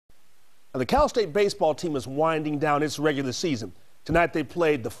Now, the Cal State baseball team is winding down its regular season. Tonight they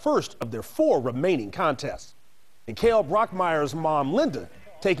played the first of their 4 remaining contests. And Cale Brockmeyer's mom, Linda,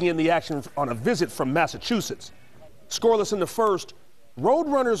 taking in the action on a visit from Massachusetts. Scoreless in the first,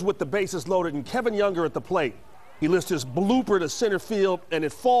 Roadrunners with the bases loaded and Kevin Younger at the plate. He lifts his blooper to center field and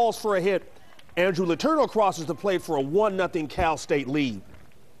it falls for a hit. Andrew Letourneau crosses the plate for a 1-0 Cal State lead.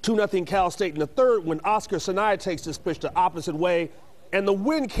 2-0 Cal State in the third when Oscar Sanay takes this pitch the opposite way and the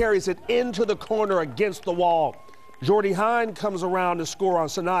wind carries it into the corner against the wall. Jordy Hine comes around to score on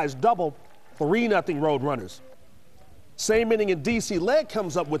Sanay's double, 3-0 Roadrunners. Same inning in D.C., Legg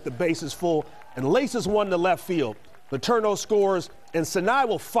comes up with the bases full and laces one to left field. Letourneau scores, and Sanay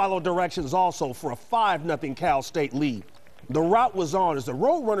will follow directions also for a 5-0 Cal State lead. The rout was on as the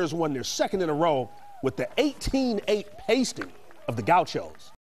Roadrunners won their second in a row with the 18-8 pasting of the Gauchos.